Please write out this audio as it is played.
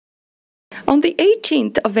On the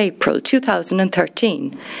 18th of April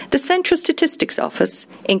 2013, the Central Statistics Office,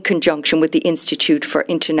 in conjunction with the Institute for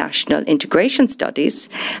International Integration Studies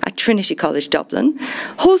at Trinity College Dublin,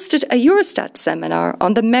 hosted a Eurostat seminar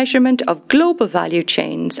on the measurement of global value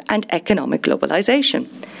chains and economic globalisation.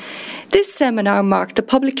 This seminar marked the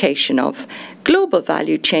publication of Global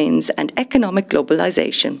Value Chains and Economic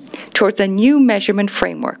Globalisation Towards a New Measurement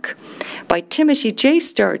Framework by Timothy J.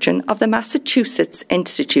 Sturgeon of the Massachusetts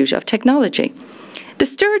Institute of Technology. The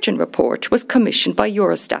Sturgeon report was commissioned by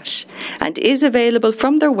Eurostat and is available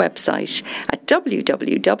from their website at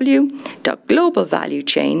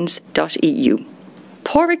www.globalvaluechains.eu.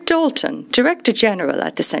 Pádraig Dalton, Director General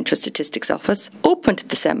at the Central Statistics Office, opened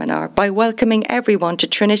the seminar by welcoming everyone to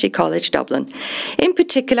Trinity College Dublin, in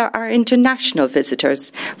particular our international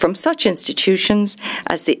visitors from such institutions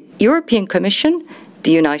as the European Commission,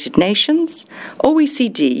 the United Nations,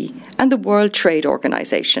 OECD and the World Trade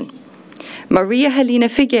Organization. Maria Helena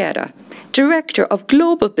Figueira, Director of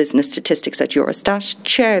Global Business Statistics at Eurostat,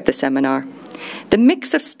 chaired the seminar. The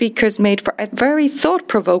mix of speakers made for a very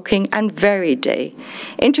thought-provoking and varied day,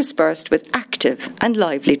 interspersed with active and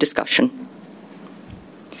lively discussion.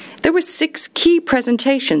 There were 6 key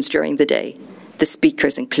presentations during the day. The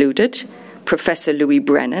speakers included Professor Louis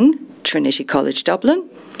Brennan, Trinity College Dublin,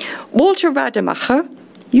 Walter Rademacher,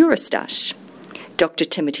 Eurostat, Dr.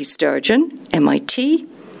 Timothy Sturgeon, MIT,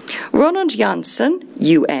 Ronald Janssen,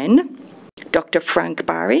 UN, Dr. Frank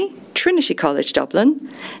Barry, Trinity College Dublin,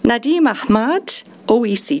 Nadim Ahmad,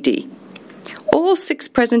 OECD. All 6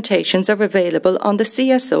 presentations are available on the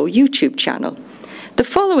CSO YouTube channel. The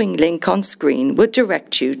following link on screen will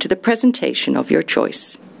direct you to the presentation of your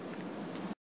choice.